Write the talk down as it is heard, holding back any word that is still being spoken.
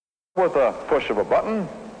With a push of a button,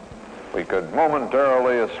 we could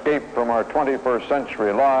momentarily escape from our 21st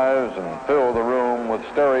century lives and fill the room with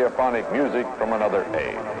stereophonic music from another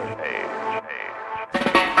age.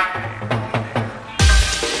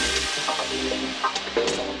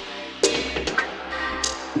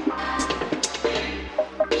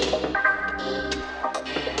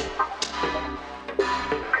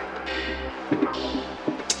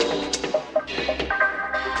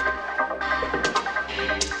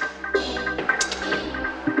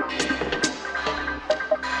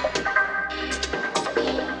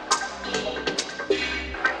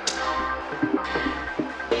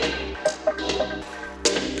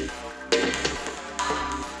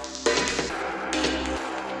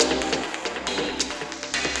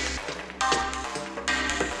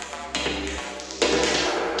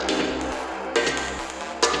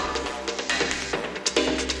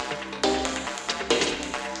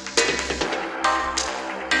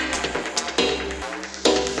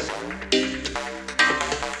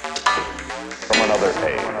 From another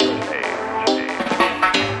age.